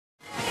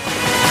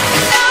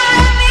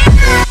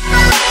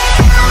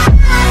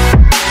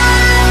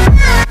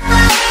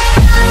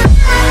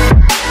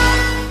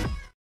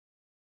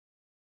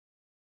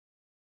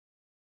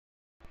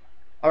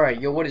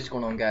Alright, yo, what is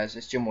going on, guys?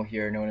 It's Jimmo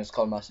here, known as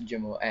Master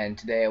Jimmo, and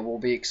today I will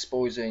be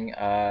exposing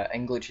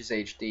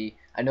NglitchesHD.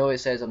 I know it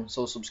says I'm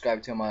so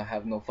subscribed to him, I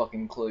have no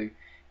fucking clue.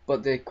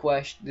 But the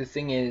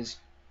thing is,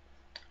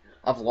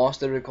 I've lost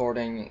the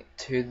recording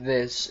to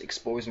this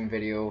exposing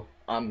video.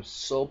 I'm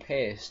so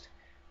pissed,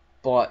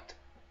 but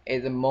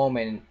at the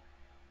moment,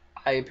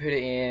 I put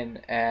it in,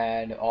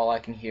 and all I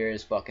can hear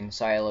is fucking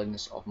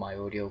silence of my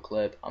audio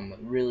clip. I'm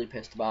really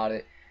pissed about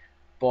it,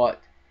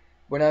 but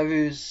when I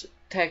was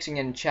texting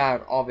in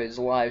chat of his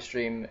live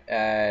stream,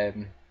 that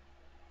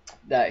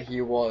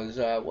he was,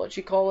 what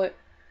you call it?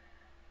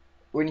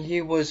 When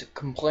he was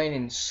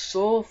complaining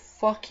so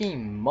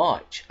fucking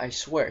much, I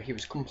swear, he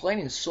was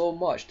complaining so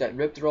much that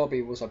Ripped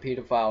Robbie was a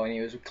pedophile, and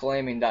he was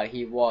claiming that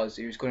he was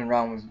going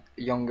around with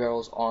young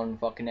girls on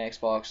fucking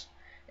Xbox,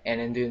 and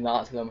then doing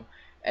that to them,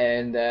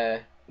 and,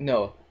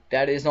 no,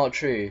 that is not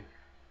true.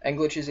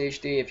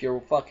 NglitchesHD, if you're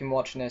fucking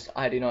watching this,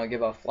 I do not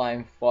give a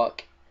flying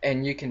fuck,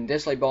 and you can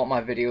dislike bot my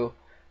video.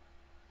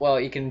 Well,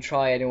 you can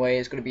try anyway.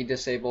 It's going to be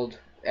disabled.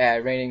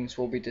 Ratings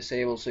will be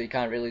disabled, so you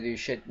can't really do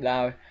shit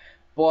now.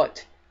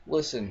 But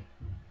listen,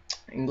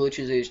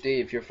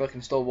 NglitchesHD, if you're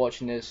fucking still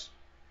watching this,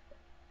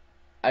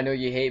 I know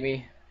you hate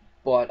me,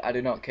 but I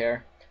do not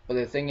care. But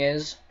the thing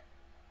is,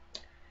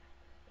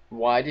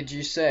 why did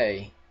you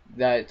say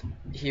that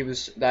he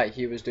was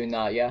doing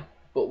that? Yeah,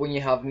 but when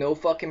you have no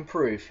fucking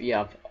proof, you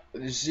have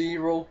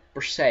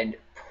 0%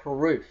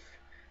 proof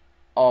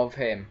of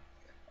him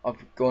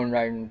going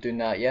around doing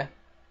that. Yeah.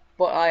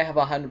 But I have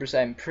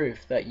 100%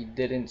 proof that you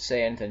didn't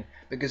say anything,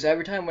 because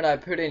every time when I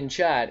put in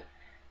chat,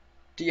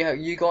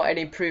 you got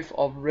any proof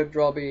of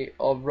Robbie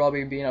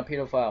being a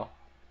pedophile?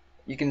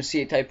 You can see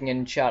it typing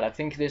in chat. I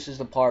think this is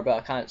the part, but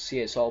I can't see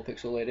it. It's all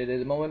pixelated at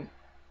the moment.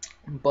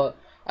 But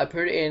I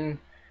put it in,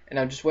 and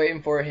I'm just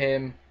waiting for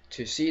him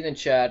to see it in the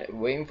chat,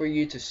 waiting for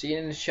you to see it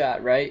in the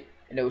chat, right?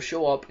 And it will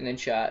show up in the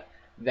chat.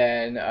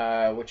 Then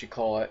what you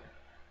call it?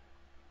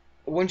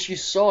 Once you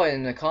saw it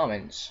in the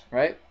comments,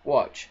 right?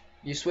 Watch.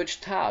 You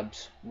switched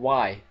tabs.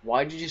 Why?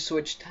 Why did you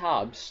switch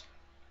tabs?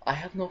 I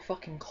have no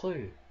fucking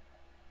clue.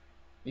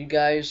 You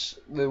guys,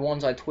 the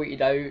ones I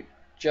tweeted out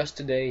just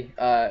today,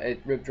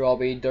 at Ripped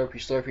Robbie, Derpy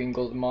Slurpy, and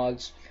Golden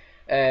Mods,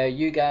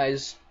 you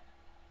guys,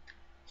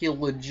 he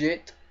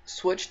legit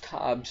switched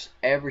tabs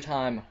every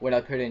time when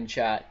I put in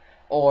chat,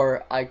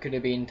 or I could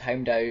have been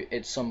timed out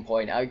at some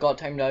point. I got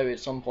timed out at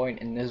some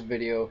point in this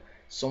video,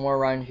 somewhere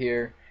around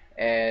here,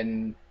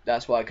 and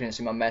that's why I couldn't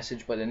see my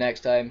message. But the next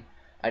time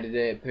I did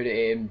it, put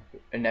it in,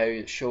 and now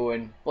it's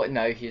showing, but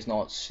now he's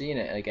not seeing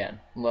it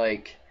again.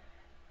 Like,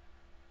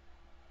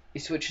 he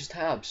switches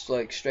tabs,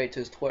 like, straight to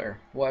his Twitter,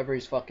 whatever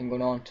he's fucking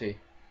going on to,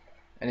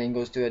 and then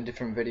goes to a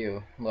different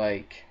video,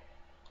 like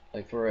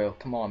for real,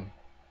 come on.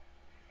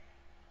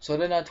 So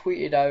then I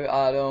tweeted out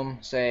at him,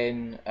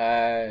 saying,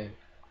 I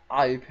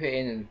put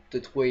in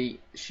the tweet,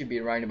 should be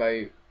around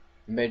about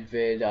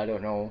mid-vid, I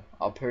don't know,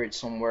 I'll put it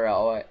somewhere,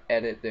 I'll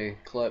edit the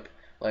clip,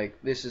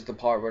 like, this is the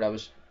part where I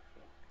was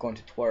going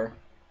to Twitter.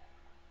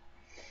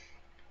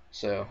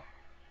 So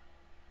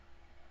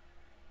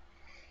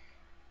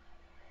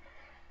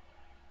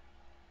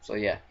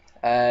yeah,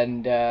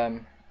 and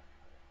I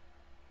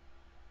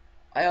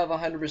have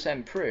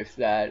 100% proof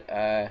that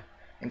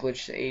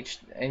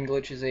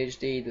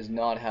NglitchesHD does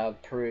not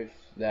have proof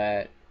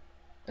that,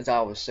 as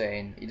I was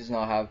saying, he does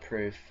not have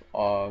proof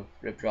of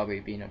Ripped Robbie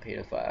being a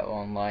pedophile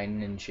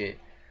online and shit.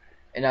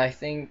 And I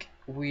think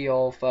we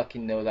all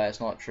fucking know that's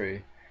not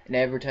true. And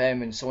every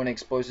time when someone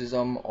exposes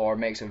them or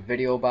makes a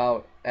video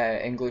about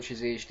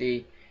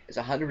NglitchesHD, it's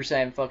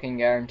 100% fucking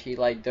guaranteed.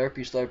 Like Derpy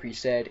Slurpy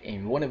said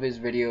in one of his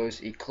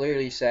videos, he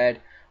clearly said,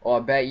 "Oh,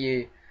 I bet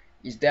you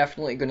he's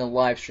definitely gonna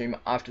live stream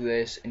after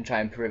this and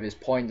try and prove his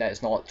point that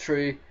it's not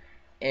true."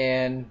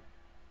 And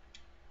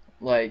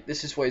like,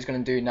 this is what he's gonna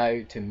do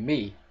now to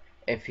me.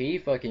 If he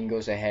fucking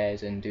goes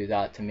ahead and do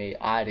that to me,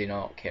 I do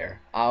not care.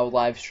 I'll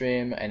live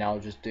stream and I'll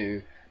just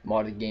do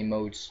modded game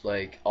modes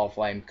like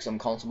offline, because I'm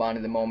console banned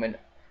at the moment.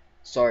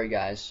 Sorry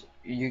guys,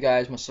 you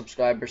guys, my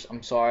subscribers,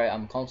 I'm sorry,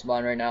 I'm console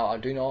banned right now. I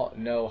do not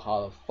know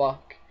how the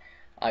fuck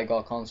I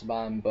got console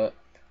banned, but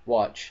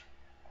watch.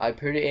 I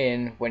put it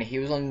in when he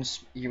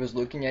was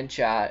looking at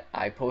chat.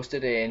 I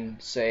posted in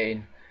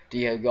saying, "Do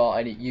you got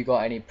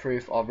any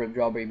proof of Ripped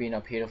Robbie being a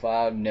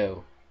pedophile?"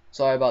 No.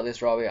 Sorry about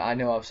this, Robbie. I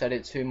know I've said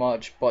it too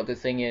much, but the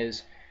thing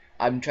is,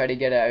 I'm trying to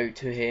get it out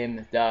to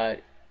him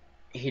that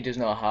he does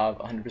not have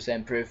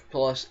 100% proof.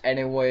 Plus,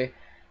 anyway,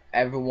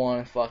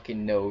 everyone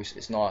fucking knows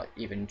it's not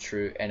even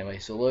true anyway.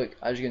 So look,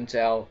 as you can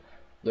tell,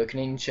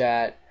 looking in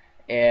chat,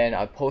 and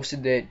I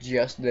posted it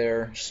just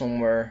there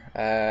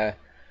somewhere.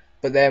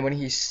 But then when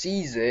he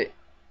sees it,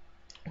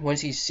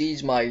 once he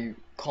sees my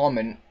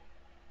comment,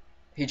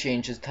 he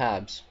changes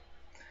tabs.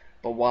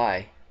 But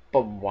why?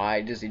 But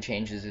why does he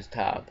change his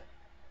tab?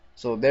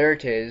 So there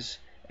it is,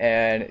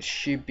 and it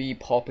should be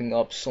popping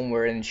up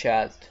somewhere in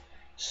chat,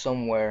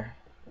 somewhere.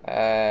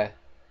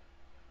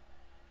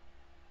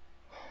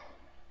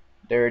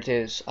 There it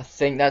is. I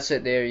think that's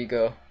it. There you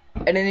go.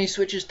 And then he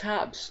switches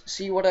tabs.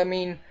 See what I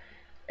mean?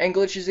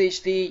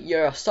 NglitchesHD,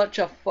 you're such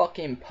a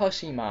fucking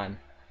pussy, man.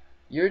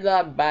 You're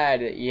that bad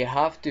that you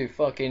have to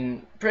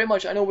fucking pretty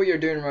much. I know what you're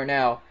doing right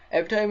now.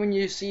 Every time when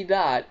you see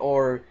that,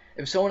 or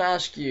if someone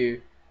asks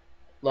you,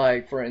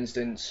 like for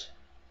instance,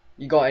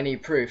 you got any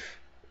proof,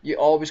 you're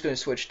always going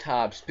to switch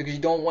tabs because you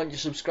don't want your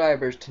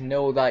subscribers to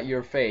know that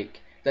you're fake,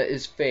 that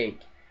is fake.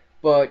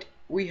 But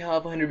we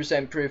have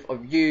 100% proof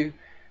of you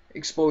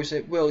exposing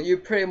it. Well, you're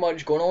pretty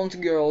much going on to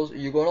girls,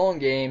 you're going on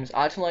games,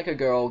 acting like a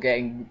girl,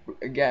 getting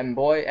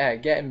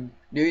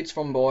nudes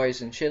from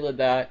boys and shit like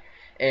that,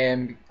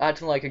 and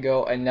acting like a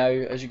girl. And now,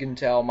 as you can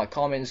tell, my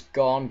comments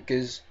gone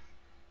because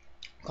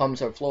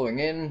comments are flowing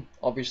in,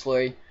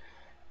 obviously.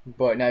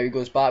 But now it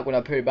goes back. When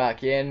I put it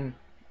back in,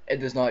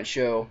 it does not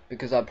show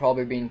because I've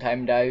probably been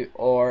timed out,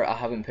 or I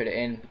haven't put it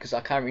in because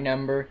I can't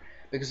remember,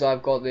 because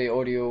I've got the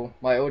audio,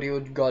 my audio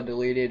got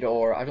deleted,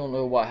 or I don't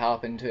know what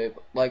happened to it.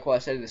 Like what I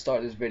said at the start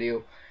of this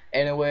video.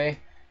 Anyway,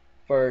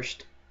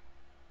 first,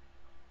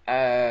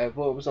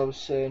 what was I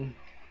saying?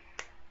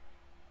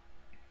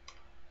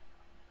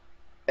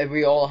 If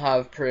we all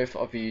have proof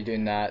of you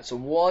doing that, so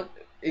what?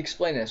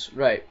 Explain this,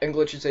 right?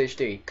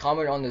 NglitchesHD,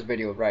 comment on this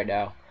video right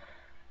now.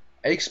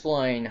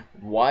 Explain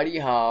why do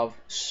you have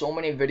so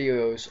many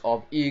videos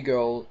of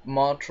e-girl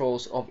mod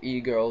trolls, of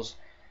e-girls,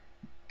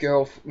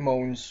 girl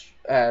moans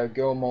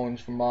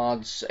for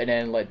mods, and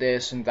then like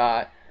this and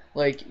that.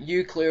 Like,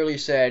 you clearly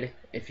said,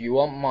 if you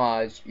want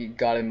mods, you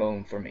gotta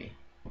moan for me.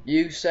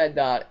 You said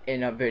that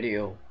in a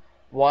video.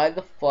 Why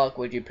the fuck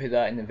would you put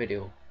that in the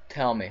video?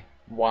 Tell me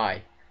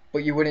why.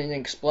 But you wouldn't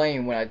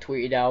explain when I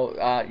tweeted out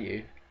at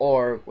you,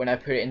 or when I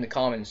put it in the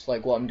comments,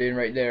 like what I'm doing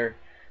right there.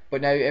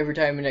 But now every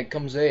time when it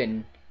comes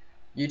in,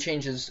 you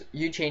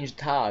change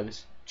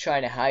tabs,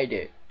 trying to hide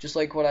it. Just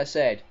like what I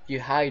said, you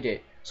hide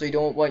it, so you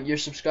don't want your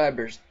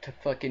subscribers to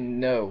fucking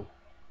know.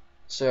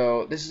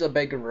 So this is a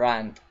big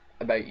rant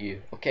about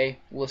you, okay?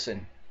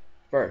 Listen,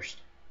 first.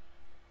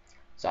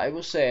 So I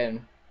was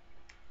saying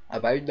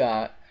about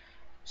that,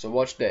 so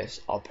watch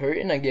this. I'll put it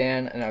in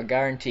again, and I'll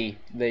guarantee,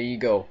 there you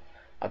go.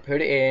 I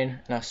put it in,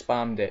 and I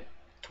spammed it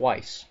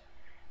twice.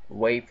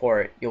 Wait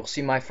for it. You'll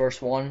see my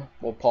first one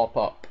will pop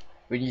up.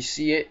 When you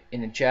see it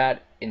in the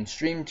chat, in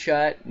stream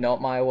chat, not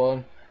my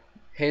one,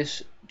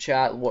 his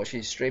chat, what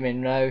she's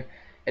streaming now,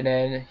 and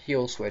then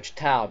he'll switch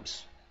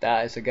tabs.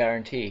 That is a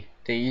guarantee.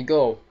 There you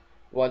go.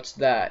 What's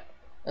that?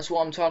 That's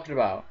what I'm talking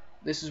about.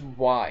 This is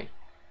why.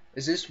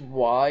 Is this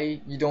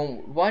why you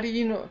don't? Why do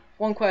you know?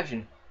 One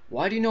question.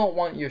 Why do you not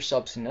want your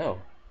subs to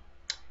know?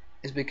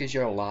 Is because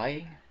you're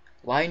lying?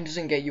 Lying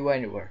doesn't get you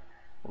anywhere.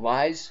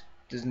 Lies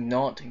does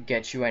not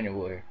get you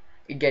anywhere.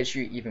 It gets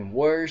you even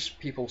worse.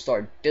 People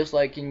start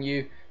disliking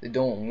you. They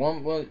don't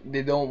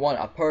want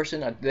a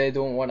person. They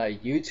don't want a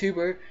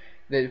YouTuber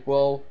that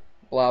will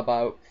blab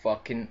out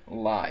fucking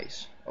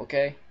lies.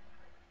 Okay?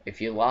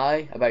 If you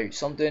lie about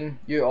something,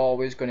 you're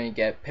always gonna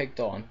get picked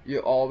on.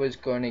 You're always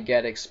gonna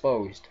get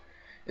exposed.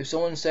 If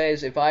someone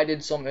says, if I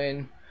did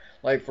something,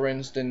 like for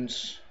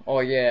instance, oh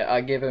yeah,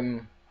 I give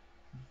him,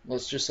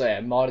 let's just say,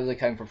 a modded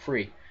account for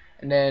free,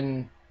 and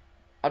then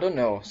I don't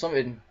know,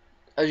 something,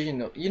 as you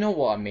know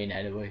what I mean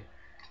anyway.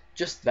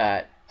 Just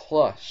that,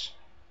 plus.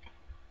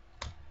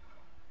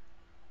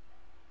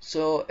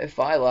 So if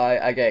I lie,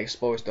 I get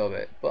exposed of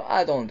it, but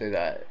I don't do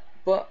that.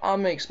 But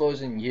I'm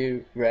exposing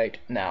you right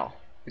now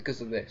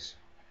because of this.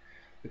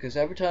 Because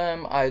every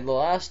time the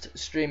last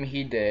stream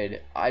he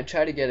did, I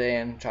tried to get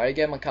in, try to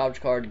get my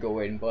couch card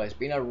going, but it's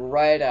been a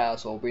right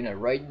asshole, being a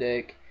right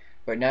dick.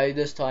 But now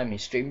this time he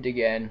streamed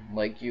again,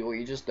 like what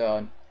you just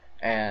done,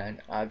 and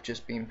I've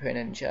just been putting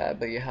in chat,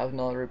 but you have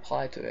not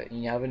replied to it,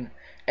 and you haven't.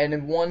 And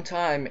then one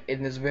time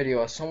in this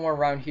video, somewhere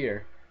around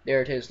here,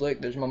 there it is. Look,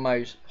 there's my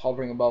mouse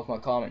hovering above my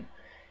comment.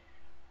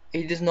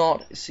 He does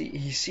not see.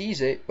 He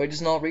sees it, but he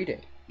does not read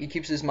it. He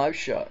keeps his mouth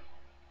shut,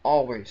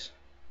 always.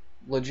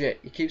 Legit,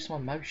 he keeps my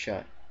mouth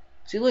shut.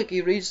 See, look,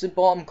 he reads the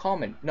bottom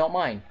comment, not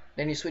mine.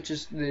 Then he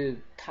switches the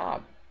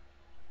tab.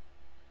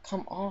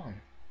 Come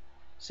on,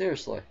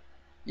 seriously,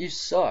 you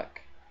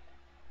suck.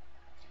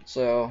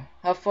 So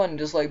have fun,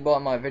 just like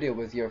bottom my video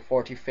with your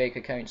 40 fake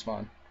accounts,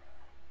 man.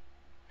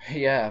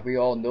 Yeah, we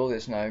all know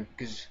this now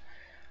because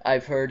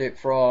I've heard it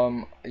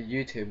from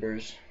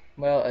YouTubers.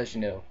 Well, as you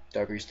know,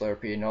 Derpy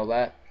Slurpy and all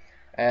that,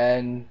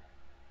 and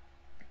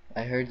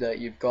I heard that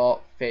you've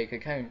got fake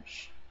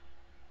accounts.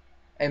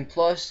 And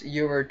plus,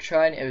 you were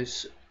trying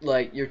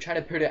to, you're trying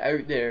to put it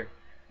out there,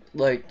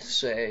 like to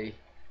say,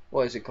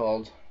 what is it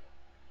called?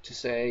 To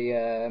say,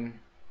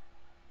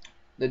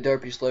 the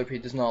Derpy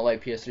Slurpy does not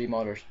like PS3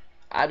 modders.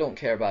 I don't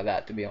care about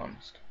that, to be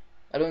honest.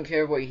 I don't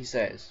care what he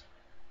says.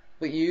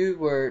 But you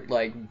were,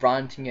 like,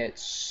 ranting it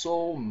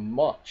so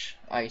much.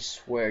 I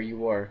swear you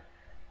were.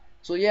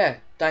 So yeah,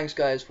 thanks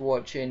guys for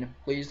watching.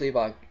 Please leave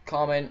a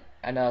comment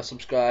and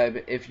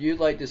subscribe. If you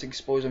like this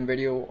exposing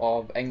video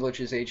of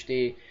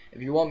NglitchesHD,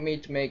 if you want me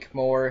to make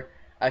more,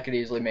 I could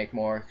easily make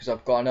more, because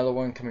I've got another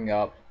one coming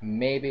up.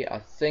 Maybe I'll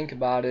think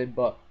about it,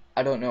 but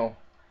I don't know.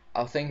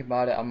 I'll think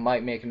about it. I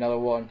might make another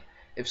one.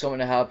 If something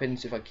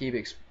happens, if I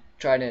keep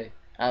trying to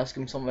ask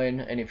him something,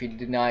 and if he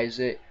denies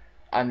it,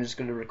 I'm just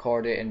going to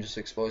record it and just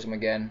expose him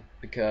again,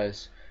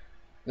 because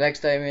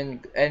Next time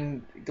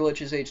in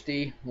Glitches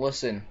HD,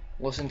 listen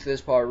to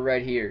this part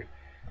right here.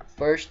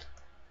 First,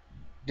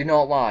 do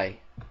not lie.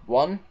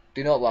 1,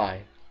 do not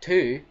lie.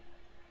 2,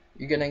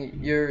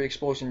 you're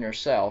exposing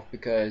yourself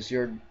because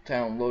you're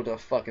telling a load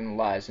of fucking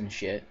lies and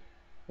shit.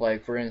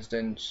 Like for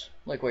instance,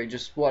 like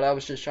what I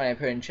was just trying to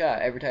put in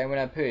chat. Every time when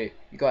I put,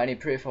 you got any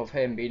proof of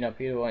him being a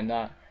pedo and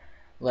that,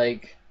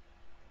 like,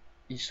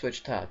 you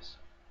switch tabs.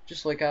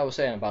 Just like I was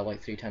saying about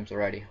like 3 times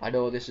already. I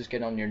know this is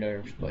getting on your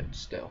nerves, but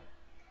still.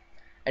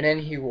 And then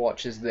he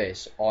watches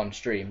this on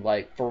stream,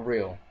 like for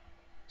real.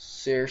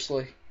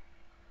 Seriously?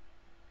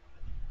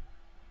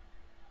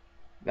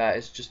 That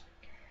is just,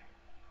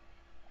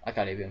 I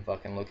can't even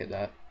fucking look at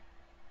that.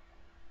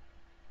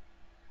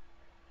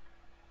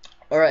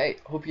 Alright,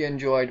 hope you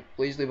enjoyed.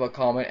 Please leave a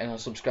comment and a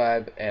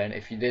subscribe, and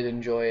if you did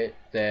enjoy it,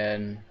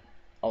 then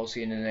I'll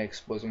see you in the next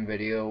exposing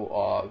video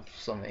of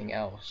something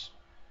else.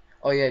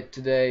 Oh yeah,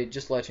 today,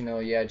 just to let you know,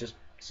 yeah, just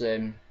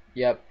saying,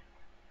 yep,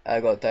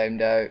 I got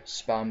timed out,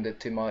 spammed it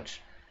too much.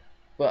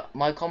 But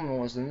my comment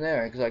wasn't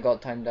there, because I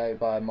got timed out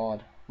by a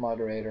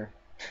moderator.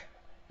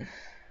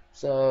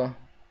 So,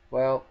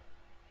 well,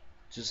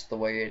 just the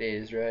way it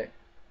is, right?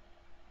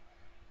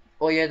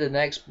 Oh yeah, the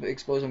next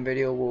exposing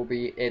video will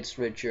be It's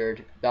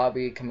Richard. That'll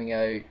be coming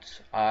out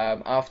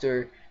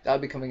after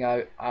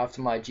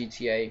my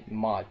GTA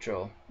mod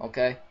troll.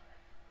 Okay.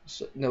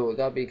 So no,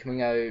 that'll be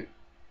coming out.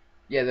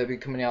 Yeah, that'll be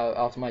coming out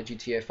after my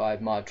GTA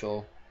 5 mod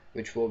troll,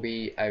 which will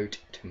be out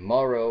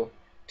tomorrow.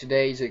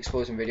 Today's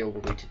exposing video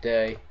will be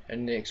today,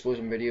 and the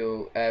exposing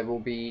video will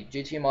be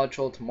GTA mod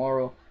troll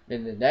tomorrow.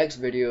 Then the next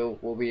video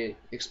will be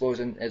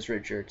exposing It's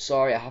Richard.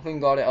 Sorry, I haven't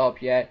got it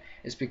up yet.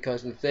 It's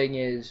because the thing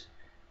is,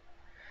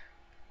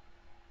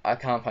 I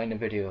can't find the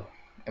video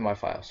in my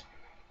files.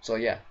 So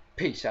yeah,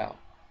 peace out.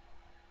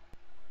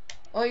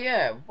 Oh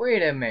yeah,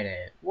 wait a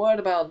minute. What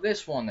about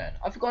this one then?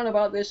 I forgot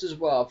about this as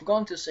well. I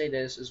forgot to say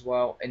this as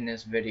well in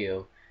this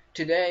video.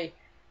 Today,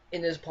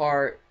 in this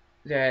part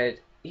that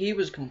he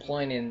was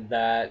complaining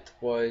that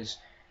was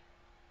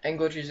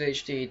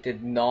NglitchesHD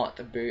did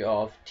not boot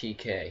off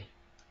TK.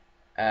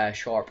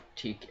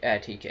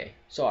 TK.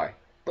 Sorry.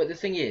 But the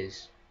thing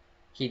is,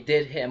 he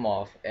did hit him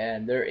off,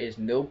 and there is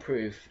no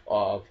proof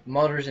of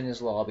modders in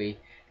his lobby.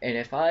 And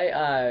if I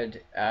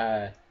add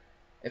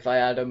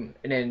him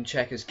and then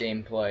check his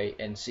gameplay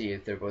and see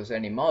if there was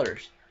any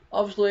modders,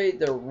 obviously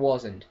there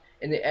wasn't.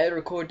 In the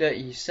error code that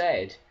he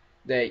said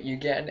that you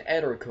get an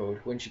error code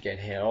once you get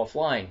hit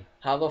offline.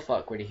 How the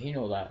fuck would he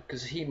know that?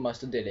 Because he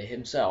must have did it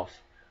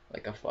himself,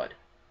 like a FUD.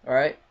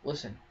 Alright,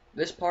 listen.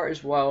 This part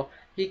as well,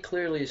 he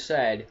clearly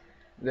said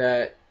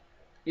that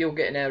you'll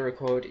get an error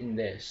code in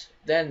this,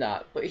 then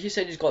that, but he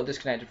said he's got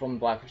disconnected from the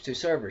Black Ops 2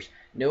 servers.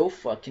 No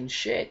fucking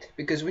shit,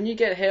 because when you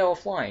get hit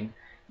offline,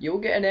 you'll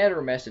get an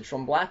error message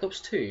from Black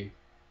Ops 2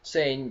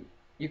 saying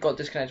you got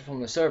disconnected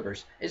from the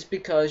servers. It's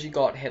because you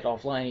got hit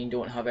offline and you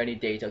don't have any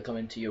data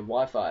coming to your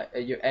Wi-Fi,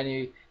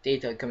 any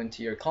data coming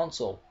to your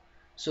console.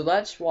 So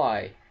that's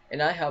why,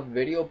 and I have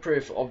video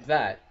proof of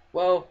that.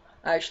 Well,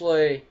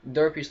 actually,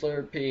 Derpy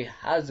Slurpy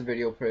has the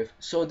video proof,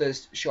 so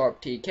does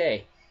Sharp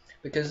TK,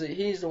 because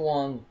he's the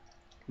one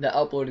that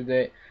uploaded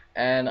it,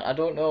 and I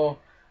don't know,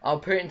 I'll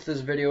put it into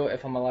this video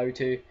if I'm allowed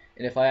to,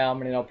 and if I am,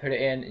 then I'll put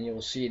it in and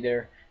you'll see it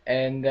there.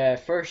 And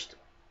first,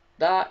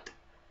 that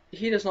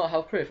he does not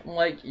have proof. I'm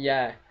like,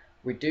 yeah,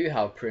 we do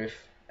have proof,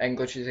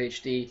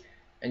 NglitchesHD,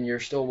 and you're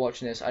still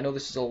watching this. I know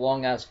this is a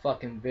long ass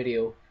fucking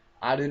video,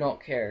 I do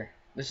not care.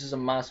 This is a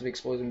massive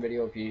exposing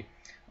video of you.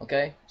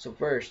 Okay, so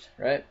first,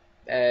 right,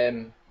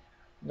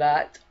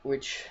 that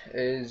which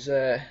is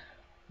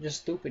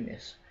just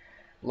stupidness,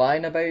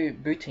 lying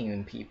about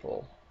booting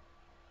people.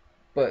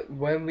 But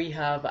when we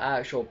have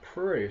actual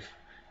proof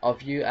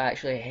of you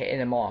actually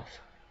hitting him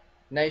off,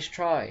 nice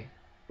try,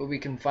 but we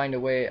can find a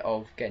way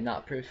of getting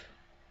that proof,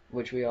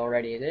 which we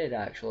already did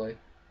actually.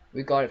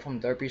 We got it from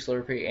Derpy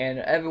Slurpy, and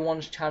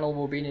everyone's channel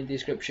will be in the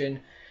description.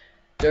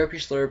 Derpy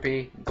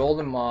Slurpy,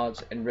 Golden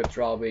Mods, and Ripped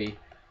Robbie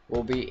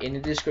will be in the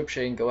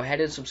description. Go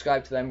ahead and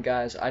subscribe to them,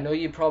 guys. I know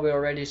you probably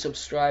already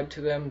subscribed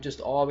to them. Just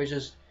always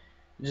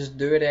just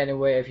do it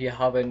anyway. If you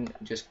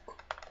haven't, just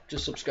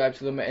subscribe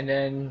to them, and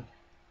then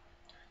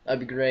that'd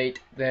be great.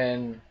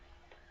 Then,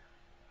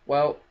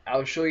 well,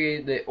 I'll show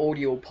you the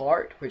audio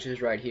part, which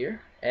is right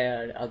here,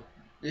 and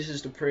this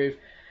is the proof.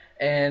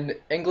 And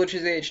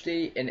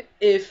NglitchesHD, and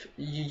if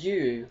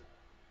you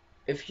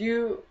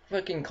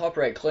fucking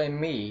copyright claim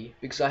me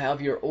because I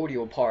have your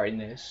audio part in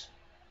this,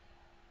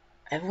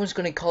 everyone's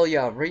gonna call you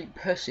a rape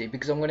pussy,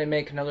 because I'm gonna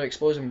make another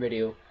exposing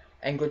video.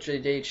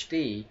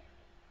 NglitchesHD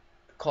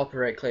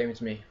copyright claims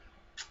me,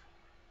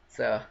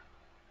 so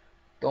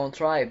don't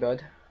try it,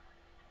 bud.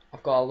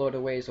 I've got a load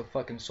of ways of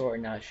fucking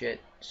sorting that shit.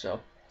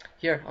 So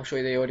here, I'll show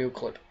you the audio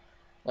clip,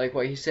 like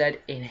what he said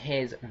in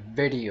his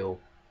video,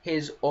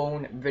 his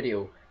own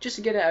video, just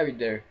to get it out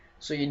there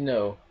so you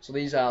know. So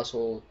this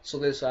asshole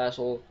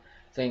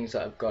thinks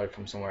that I've got it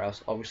from somewhere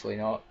else. Obviously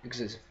not,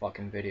 because it's a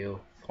fucking video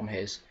from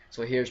his.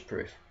 So here's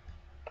proof.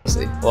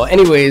 Well,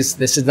 anyways,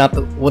 this is not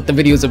what the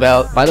video is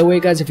about. By the way,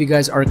 guys, if you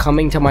guys are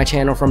coming to my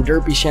channel from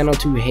Derpy's channel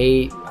to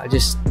hate,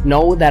 just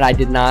know that I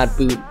did not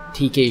boot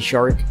TK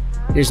Shark.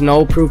 There's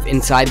no proof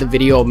inside the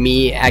video of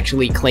me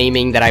actually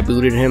claiming that I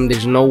booted him.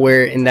 There's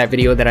nowhere in that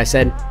video that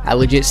I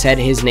legit said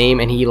his name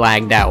and he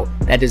lagged out.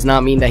 That does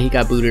not mean that he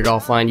got booted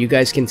offline. You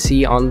guys can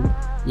see on,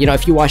 you know,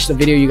 if you watched the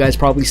video, you guys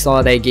probably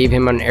saw that I gave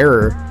him an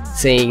error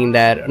saying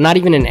that, not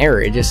even an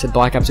error, it just said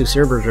Black Ops 2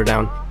 servers are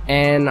down.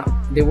 And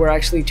there were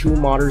actually 2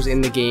 modders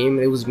in the game.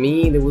 It was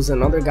me, there was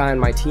another guy on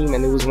my team,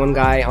 and there was one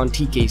guy on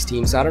TK's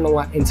team. So I don't know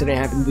what incident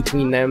happened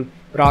between them,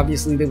 but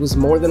obviously there was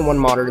more than one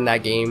modder in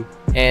that game,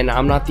 and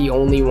I'm not the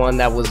only one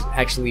that was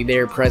actually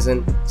there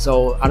present.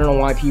 So I don't know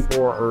why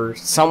people or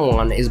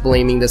someone is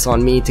blaming this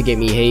on me to get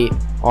me hate.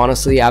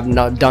 Honestly, I've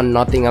not done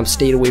nothing. I've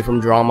stayed away from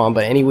drama.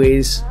 But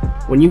anyways,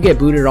 when you get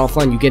booted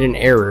offline, you get an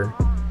error.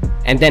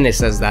 And then it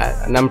says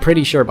that, and I'm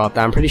pretty sure about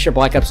that. I'm pretty sure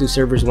Black Ops 2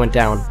 servers went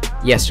down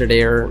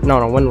yesterday, or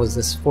no, when was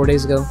this? 4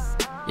 days ago?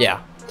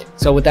 Yeah.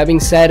 So with that being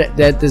said,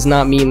 that does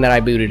not mean that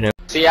I booted him.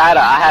 See, I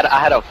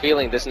had a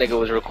feeling this nigga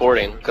was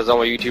recording, cause I'm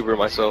a YouTuber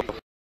myself.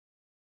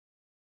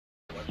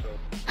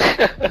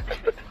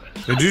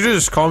 Did you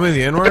just call me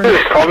the N-word?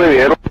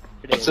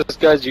 What's this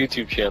guy's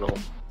YouTube channel?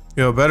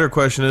 Yo, better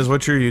question is,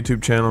 what's your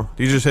YouTube channel?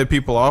 Do you just hit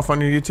people off on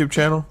your YouTube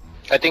channel?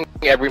 I think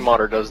every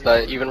modder does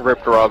that, even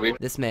Ripped Robbie.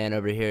 This man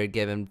over here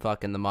giving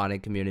fucking the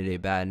modding community a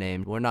bad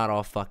name. We're not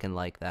all fucking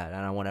like that, and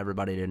I want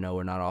everybody to know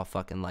we're not all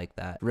fucking like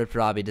that. Ripped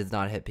Robbie does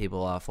not hit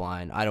people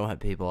offline. I don't hit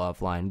people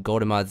offline.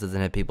 Golden Mods doesn't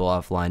hit people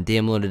offline.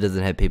 DM Luna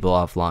doesn't hit people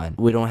offline.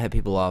 We don't hit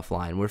people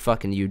offline. We're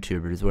fucking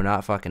YouTubers. We're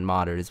not fucking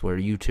modders. We're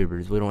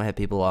YouTubers. We don't hit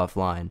people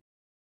offline.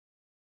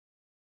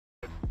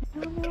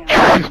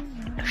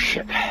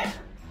 Shit.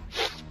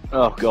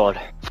 Oh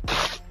god.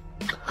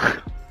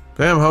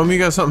 Damn, homie, you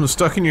got something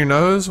stuck in your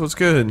nose? What's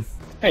good?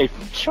 Hey,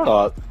 shut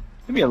up.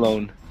 Leave me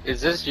alone.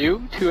 Is this you?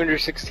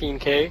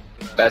 216k?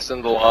 Best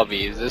in the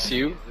lobby. Is this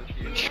you?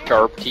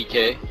 Sharp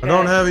TK? I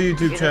don't have a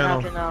YouTube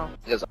channel.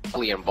 Is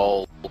ugly and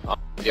bold.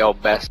 Yo,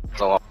 best in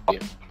the lobby.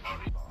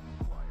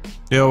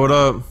 Yo, what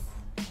up?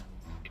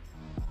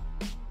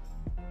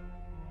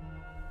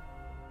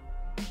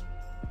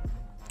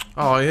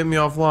 Oh, he hit me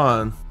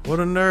offline. What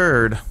a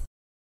nerd.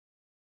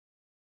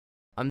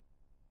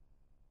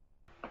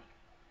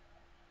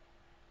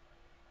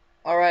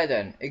 Alright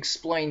then,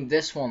 explain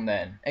this one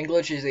then.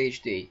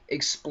 NglitchesHD,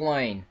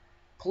 explain.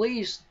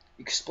 Please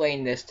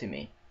explain this to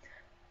me.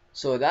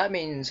 So that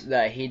means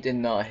that he did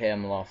not hit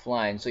him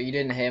offline. So you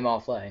didn't hit him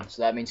offline.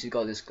 So that means he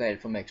got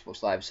disconnected from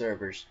Xbox Live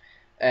servers.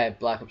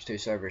 Black Ops 2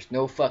 servers.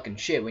 No fucking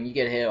shit when you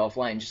get hit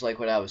offline, just like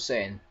what I was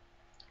saying.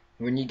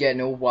 When you get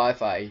no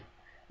Wi-Fi,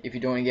 if you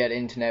don't get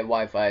internet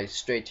Wi-Fi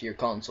straight to your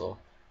console,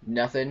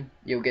 nothing,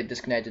 you'll get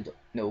disconnected.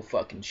 No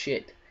fucking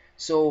shit.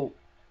 So,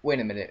 wait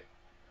a minute.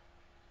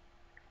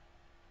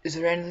 Is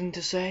there anything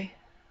to say?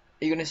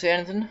 Are you gonna say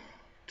anything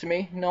to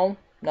me? No?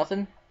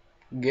 Nothing?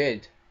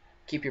 Good.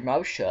 Keep your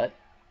mouth shut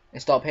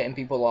and stop hitting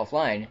people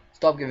offline.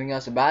 Stop giving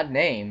us a bad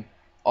name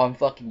on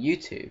fucking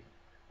YouTube.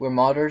 We're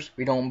modders,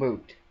 we don't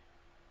boot.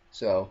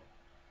 So,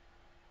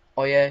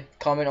 oh yeah,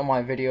 comment on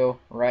my video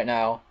right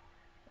now.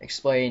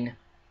 Explain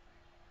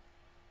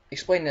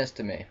this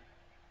to me.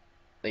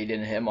 That you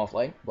didn't hit him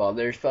offline? Well,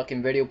 there's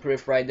fucking video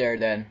proof right there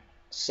then.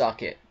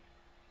 Suck it.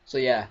 So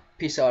yeah,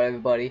 peace out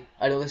everybody.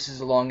 I know this is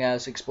a long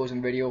ass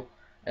exposing video,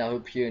 and I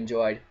hope you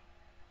enjoyed.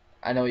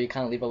 I know you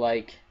can't leave a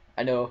like.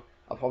 I know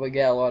I'll probably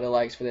get a lot of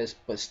likes for this,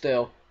 but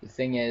still, the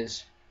thing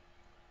is,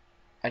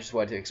 I just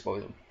wanted to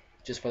expose them.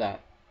 Just for that.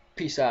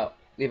 Peace out.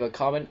 Leave a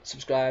comment,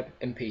 subscribe,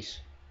 and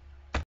peace.